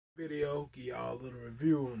video, give y'all a little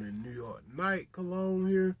review on the New York Nite cologne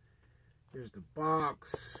here. Here's the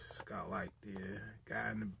box. It's got like the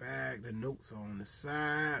guy in the back, the notes on the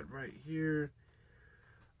side right here.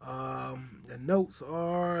 The notes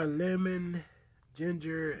are lemon,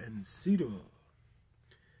 ginger, and cedar.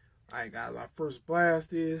 Alright guys, I first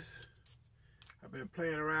blast this. I've been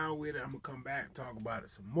playing around with it. I'm gonna come back and talk about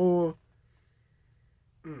it some more.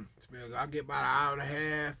 Smells. I get about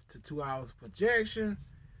 1.5 to 2 hours projection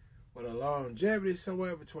with a longevity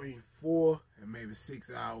somewhere between 4 and maybe 6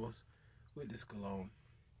 hours with this cologne.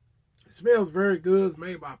 It smells very good. It's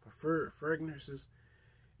made by Preferred Fragrances,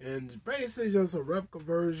 and it's basically just a replica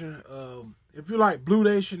version of, if you like Bleu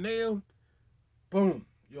da Chanel, boom,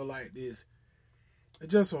 you'll like this.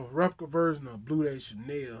 It's just a replica version of Bleu da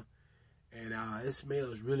Chanel, and it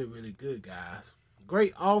smells really, really good, guys.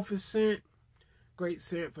 Great office scent. Great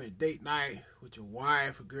scent for a date night with your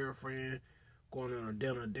wife or girlfriend, going on a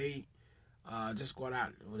dinner date, just going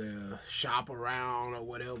out to shop around or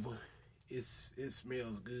whatever. It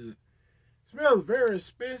smells good. It smells very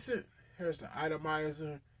expensive. Here's the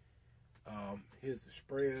atomizer. Here's the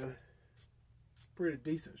sprayer. Pretty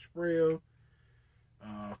decent sprayer.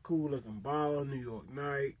 Cool looking bottle, New York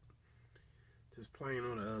Nite. Just plain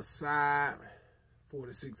on the other side. 4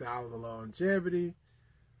 to 6 hours of longevity.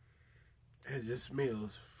 It just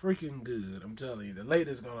smells freaking good. I'm telling you, the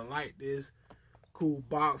lady's gonna like this. Cool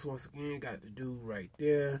box once again. Got the dude right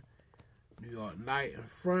there. New York Nite in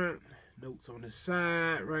front. Notes on the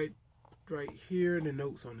side, right here. The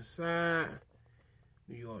notes on the side.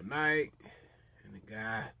 New York Nite, and the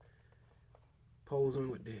guy posing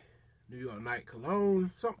with the New York Nite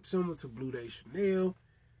cologne. Something similar to Bleu da Chanel.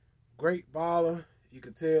 Great baller. You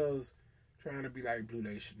can tell it's trying to be like Bleu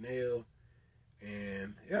da Chanel.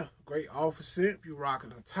 And yeah, great office scent if you're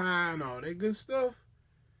rocking a tie and all that good stuff.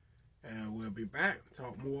 And we'll be back and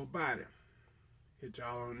talk more about it. Hit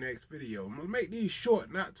y'all on the next video. I'm gonna make these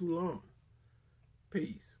short, not too long.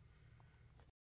 Peace.